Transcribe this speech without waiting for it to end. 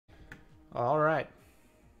All right.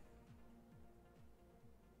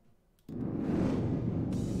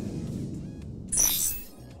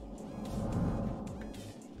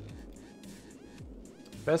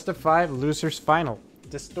 Best of 5 losers final.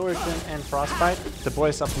 Distortion and Frostbite, the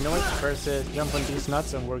boys up north versus Jump on These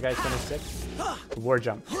Nuts and Warguy 26.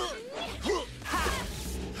 Warjump.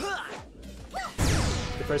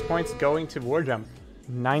 The first points going to Warjump.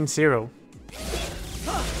 9-0.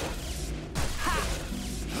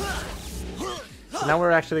 So now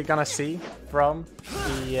we're actually gonna see from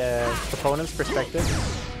the opponent's perspective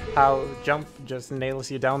how Jump just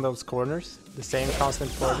nails you down those corners, the same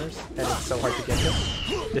constant corners, and it's so hard to get to.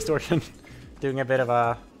 Distortion doing a bit of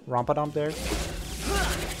a rompadump there.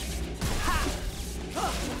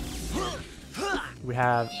 We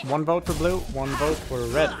have 1 vote for blue, 1 vote for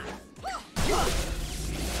red.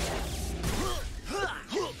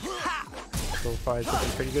 So far it's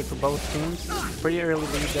looking pretty good for both teams. Pretty early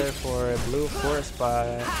lead there for blue, of course,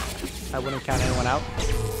 but I wouldn't count anyone out.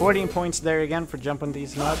 14 points there again for Jump on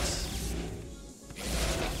These Nuts.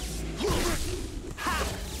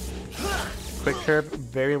 Quick curve,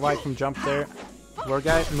 very wide from Jump there.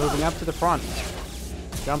 Warguy moving up to the front.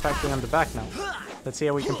 Jump actually on the back now. Let's see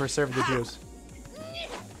how we can preserve the juice.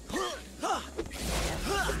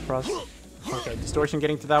 Cross. Okay, Distortion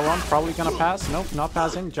getting to that one. Probably gonna pass. Nope, not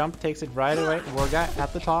passing. Jump takes it right away. Warguy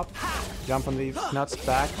at the top. Jump on the Nuts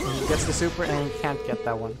back. And he gets the super and he can't get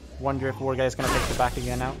that one. Wonder if Warguy is gonna take the back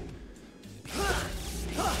again now.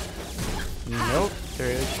 Nope,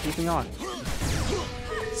 they're keeping on.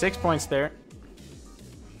 6 points there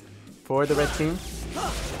for the red team.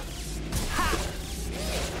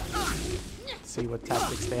 Let's see what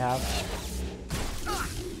tactics they have.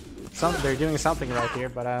 They're doing something right here,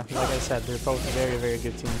 but like I said, they're both very, very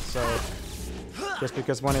good teams. So just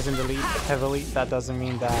because one is in the lead heavily, that doesn't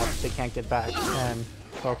mean that they can't get back. And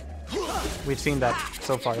well, we've seen that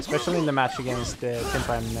so far, especially in the match against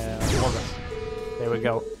Timpa and Warguy. There we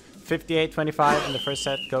go. 58-25, and the first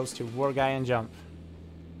set goes to Warguy and Jump.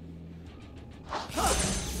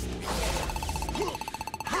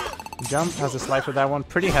 Jump has a slide for that one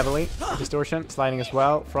pretty heavily. Distortion sliding as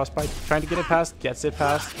well. Frostbite trying to get it past, gets it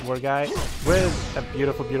past. Warguy with a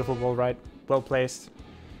beautiful, beautiful wall ride. Well placed,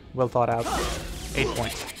 well thought out. 8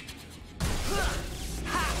 points.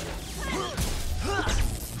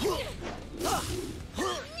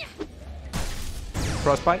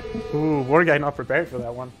 Frostbite. Ooh, Warguy not prepared for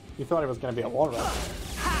that one. He thought it was going to be a wall ride.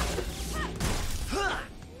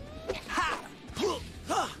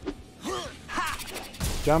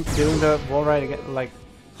 Jump doing the wall ride again. Like,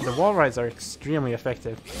 the wall rides are extremely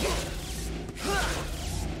effective.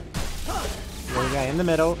 Warguy in the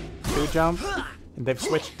middle, 2 Jump, and they've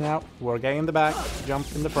switched now. Warguy in the back, Jump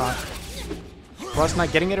in the front. Frost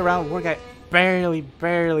Knight getting it around. Warguy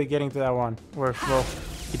barely getting to that one. Or, well,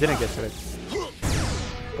 he didn't get to it,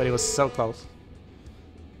 but he was so close.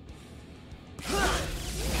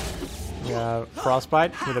 We have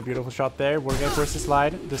Frostbite with a beautiful shot there. Warguy forced the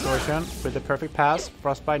slide. Distortion with the perfect pass.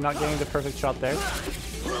 Frostbite not getting the perfect shot there.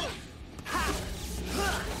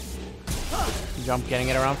 Jump getting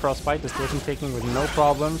it around Frostbite. Distortion taking with no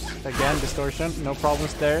problems. Again, Distortion, no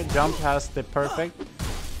problems there. Jump has the perfect.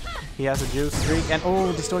 He has a juice streak. And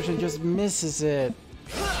oh, Distortion just misses it.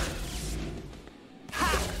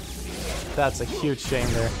 That's a huge shame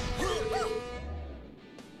there.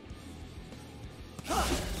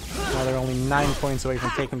 Now they're only 9 points away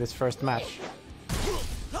from taking this first match.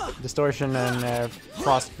 Distortion and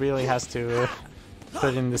Frost really has to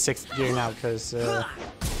put it in the 6th gear now, because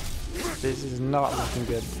this is not looking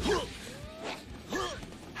good.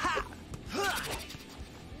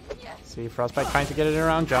 See, Frostbite trying to get it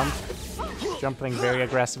around Jump. Jumping very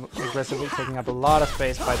aggressively, taking up a lot of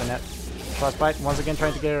space by the net. Frostbite once again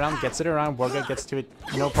trying to get it around, gets it around. Warguy gets to it,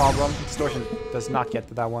 no problem. Distortion does not get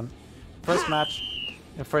to that one. First match.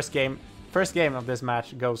 The first game of this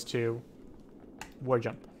match goes to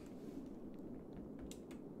Warjump.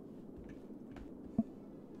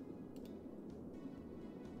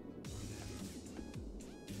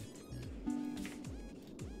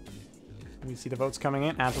 We see the votes coming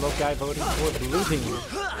in. Antelope guy voting for the blue team.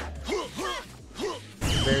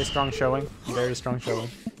 Very strong showing. Very strong showing.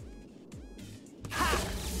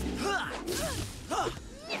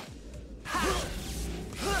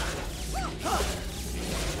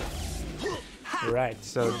 Right,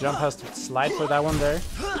 so Jump has to slide for that one there.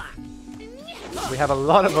 We have a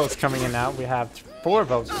lot of votes coming in now. We have 4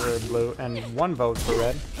 votes for blue and 1 vote for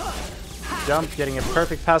red. Jump getting a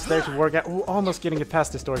perfect pass there to Warguy. Ooh, almost getting it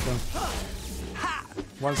past Distortion.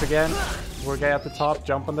 Once again, Warguy at the top,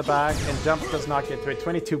 Jump on the back, and Jump does not get to it.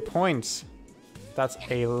 22 points. That's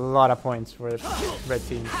a lot of points for the red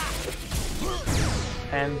team.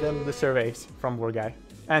 And then the surveys from Warguy.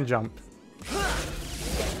 And jump.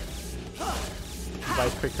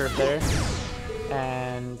 Right quick curve there.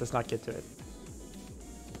 And does not get to it.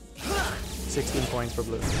 16 points for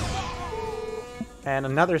blue. And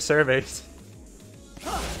another surveys.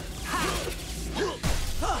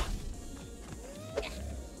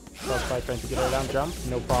 Frostbite trying to get it down, jump,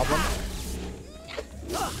 no problem.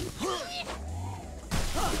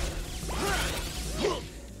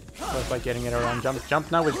 Frostbite getting it around,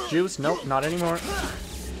 jump now with juice, nope, not anymore.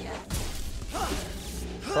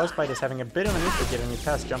 Frostbite is having a bit of an issue getting it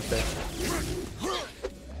past jump there.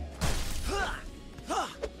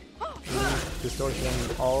 Distortion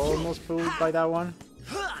almost fooled by that one.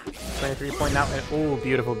 23 point now, and oh,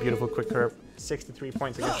 beautiful, beautiful quick curve. 63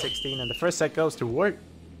 points against 16, and the first set goes to Wart.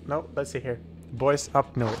 No, let's see here. Bois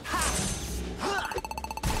up north.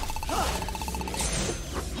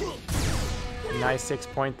 Nice 6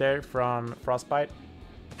 point there from Frostbite.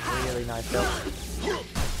 Really nice build.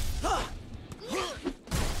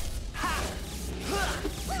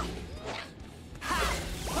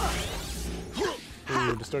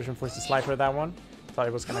 Ooh, Distortion forced to slide for that one. Thought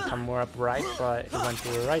it was gonna come more up right, but it went to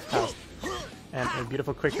the right past. And a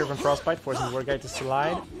beautiful quick curve from Frostbite, forcing Warguy to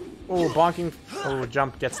slide. Oh, bonking. Oh,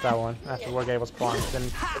 jump gets that one after Warguy was bonked. Then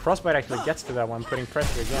Frostbite actually gets to that one, putting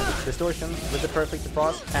pressure again. Distortion with the perfect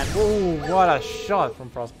frost. And oh, what a shot from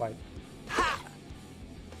Frostbite.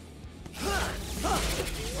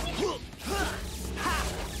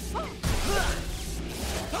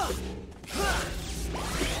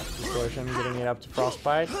 Distortion getting it up to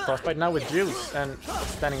Frostbite. Frostbite now with juice and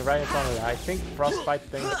standing right in front of it. I think Frostbite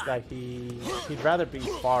thinks that he'd rather be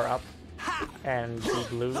far up and be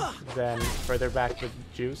blue than further back with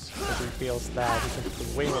juice, because he feels that he can put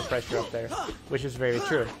way more pressure up there, which is very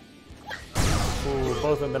true. Ooh,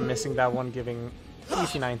 both of them missing that one, giving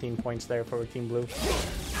easy 19 points there for Team Blue.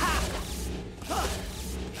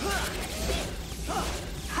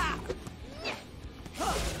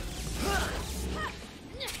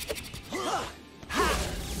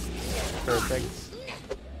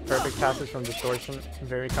 Perfect passes from Distortion,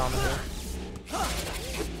 very common here.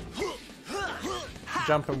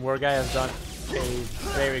 Jump from Warguy has done a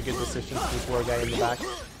very good decision to keep Warguy in the back.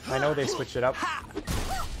 I know they switched it up,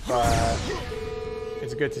 but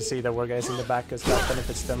it's good to see that Warguy is in the back because that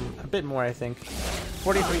benefits them a bit more, I think.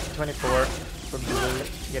 43 to 24 for Blue,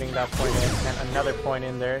 getting that point in, and another point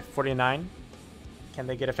in there. 49. Can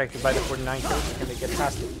they get affected by the 49 curve? Can they get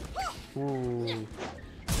past it? Ooh.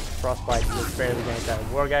 Frostbite just barely getting that.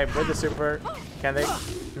 Warguy with the super. Can they?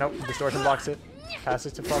 Nope. Distortion blocks it.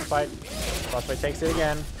 Passes to Frostbite. Frostbite takes it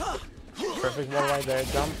again. Perfect wall right there.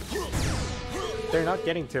 Jump. They're not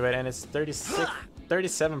getting to it, and it's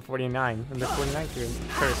 37-49. And the 49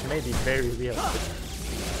 curse may be very real.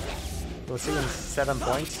 We'll see in 7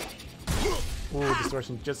 points. Ooh,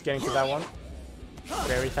 Distortion just getting to that one.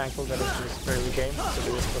 Very thankful that it was early game, so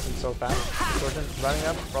this wasn't so fast. Distortion running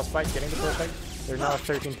up. Frostbite getting the perfect. They're now at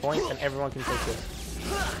 13 points, and everyone can take this.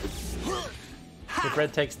 If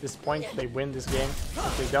Red takes this point, they win this game.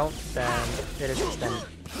 If they don't, then it is extended.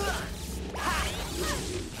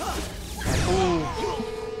 And ooh,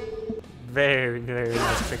 very, very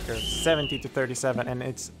nice pick curve. 70 to 37, and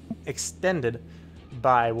it's extended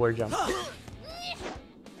by Warjump.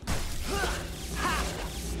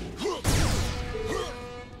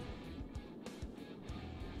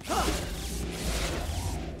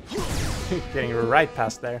 Getting right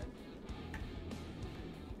past there.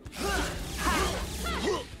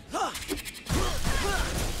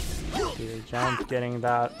 Jump, getting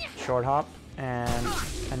that short hop, and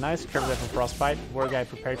a nice curve there from Frostbite. Warguy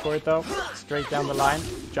prepared for it though. Straight down the line,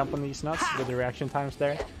 jump on these nuts with the reaction times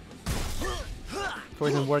there.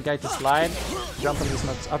 Forcing Warguy to slide, jump on these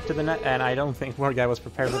nuts up to the net, and I don't think Warguy was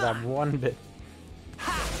prepared for that one bit.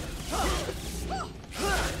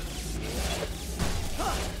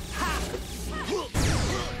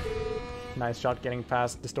 Nice shot getting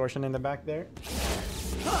past Distortion in the back there.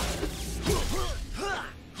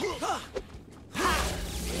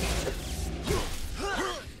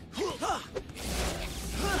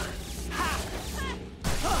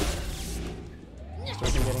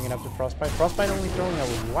 Distortion getting it up to Frostbite. Frostbite only throwing a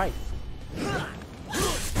white.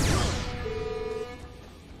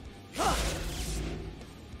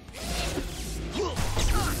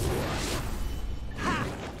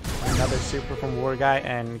 Another super from Warguy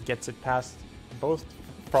and gets it past both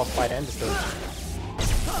Frostbite and Distortion.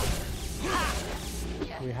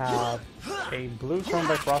 We have a blue thrown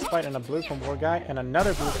by Frostbite and a blue from Warguy and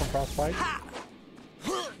another blue from Frostbite.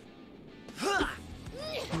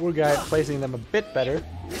 Warguy placing them a bit better.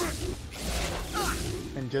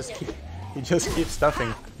 And he just keeps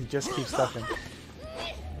stuffing. He just keeps stuffing.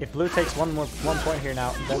 If blue takes one point here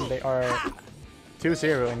now, then they are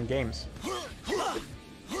 2-0 in games.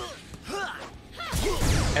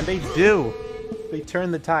 And they do! They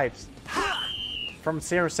turn the tides. From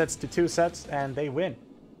 0 sets to 2 sets, and they win.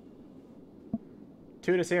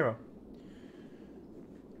 2-0.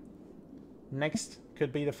 Next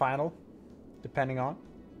could be the final, depending on.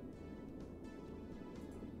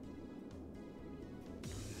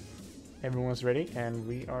 Everyone's ready, and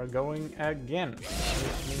we are going again. Which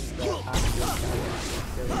means that I'm just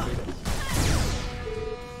going to do this.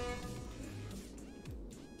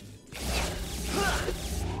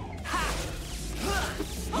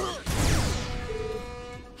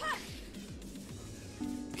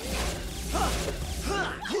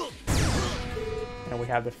 And we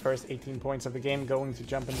have the first 18 points of the game going to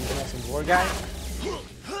Jump and Defense and Warguy.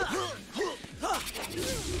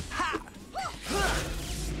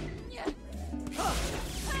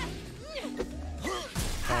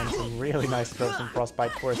 And some really nice throws from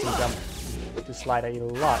Frostbite, forcing Jump to slide a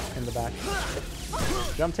lot in the back.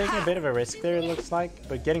 Jump taking a bit of a risk there, it looks like,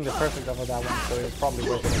 but getting the perfect off of that one, so it was probably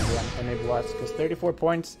worth it in the end, and it was, because 34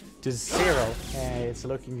 points to 0, and it's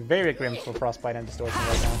looking very grim for Frostbite and Distortion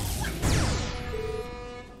right now.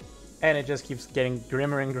 And it just keeps getting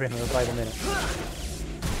grimmer and grimmer by the minute.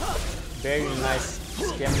 Very nice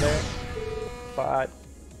skim there, but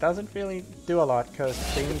doesn't really do a lot, because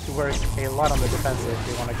they need to work a lot on the defensive if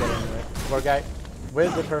they want to get into it. Warguy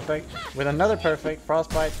with the perfect, with another perfect,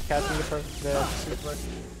 Frostbite catching the super.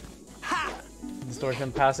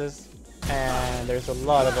 Distortion passes, and there's a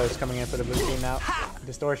lot of those coming in for the blue team now.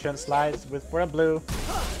 Distortion slides for a blue.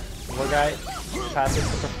 Warguy passes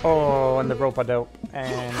the and the rope dope,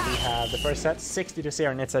 and we have the first set 60-0,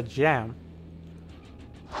 and it's a jam.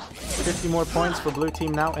 50 more points for blue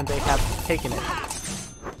team now, and they have taken it,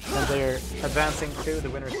 and they're advancing to the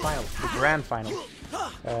winners finals, the grand final.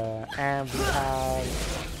 And we have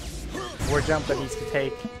Warjump that needs to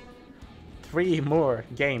take 3 more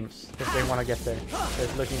games if they want to get there.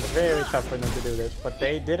 It's looking very tough for them to do this, but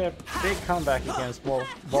they did a big comeback against Bois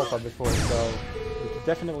before, so we can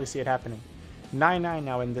definitely see it happening. 9-9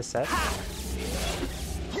 now in this set.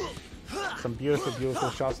 Some beautiful, beautiful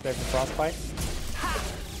shots there from Frostbite.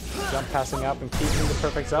 Jump passing up and keeping the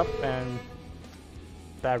perfects up, and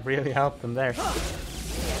that really helped them there.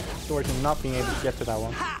 Distortion not being able to get to that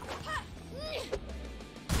one.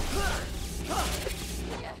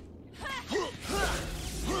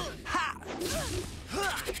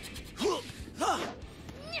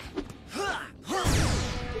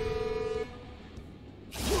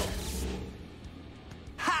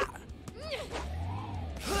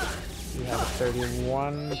 We have a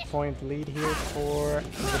 31-point lead here for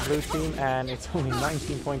the blue team, and it's only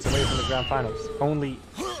 19 points away from the grand finals. Only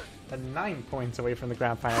 9 points away from the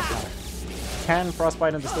grand finals now. Can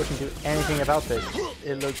Frostbite and Distortion do anything about this?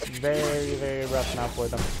 It looks very, very rough now for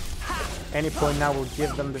them. Any point now will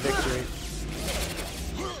give them the victory.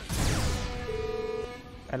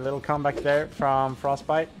 A little comeback there from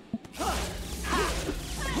Frostbite.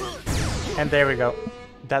 And there we go.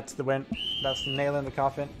 That's the win. That's the nail in the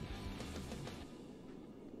coffin.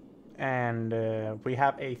 And we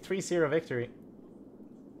have a 3-0 victory.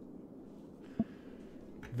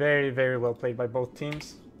 Very, very well played by both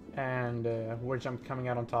teams. And Warjump coming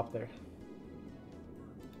out on top there.